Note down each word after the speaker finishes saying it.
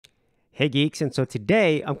Hey geeks, and so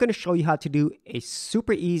today I'm going to show you how to do a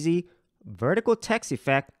super easy vertical text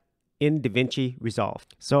effect in Davinci Resolve.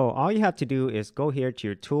 So all you have to do is go here to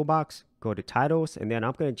your toolbox, go to titles, and then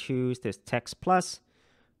I'm going to choose this text plus,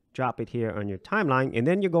 drop it here on your timeline, and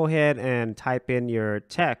then you go ahead and type in your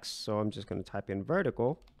text. So I'm just going to type in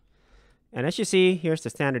vertical. And as you see, here's the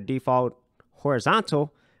standard default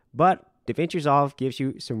horizontal, but Davinci Resolve gives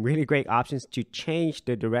you some really great options to change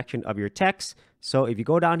the direction of your text. So if you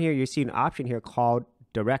go down here, you see an option here called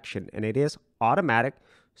direction, and it is automatic.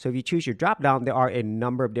 So if you choose your drop down, there are a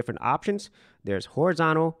number of different options. There's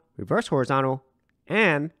horizontal, reverse horizontal,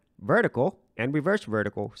 and vertical, and reverse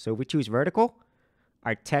vertical. So if we choose vertical,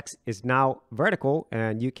 our text is now vertical,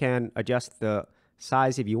 and you can adjust the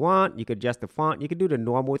size if you want. You could adjust the font. You could do the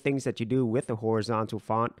normal things that you do with the horizontal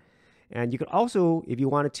font. And you could also, if you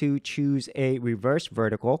wanted to, choose a reverse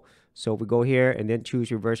vertical. So if we go here and then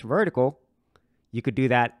choose reverse vertical, you could do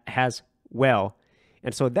that as well.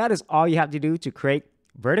 And so that is all you have to do to create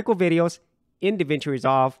vertical videos in Davinci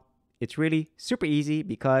Resolve. It's really super easy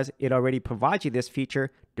because it already provides you this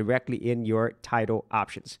feature directly in your title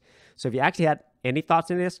options. So if you actually had any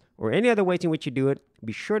thoughts on this or any other ways in which you do it,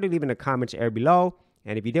 be sure to leave in the comments area below.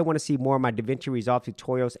 And if you did want to see more of my Davinci Resolve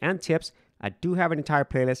tutorials and tips, I do have an entire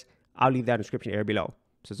playlist. I'll leave that in the description area below.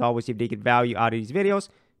 So as always, if you did get value out of these videos,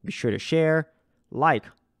 be sure to share, like,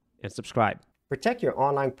 and subscribe. Protect your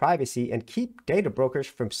online privacy and keep data brokers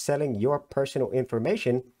from selling your personal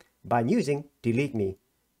information by using Delete Me,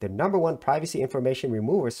 the #1 privacy information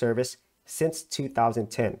remover service since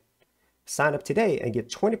 2010. Sign up today and get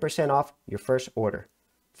 20% off your first order.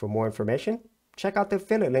 For more information, check out the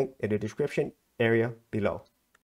affiliate link in the description area below.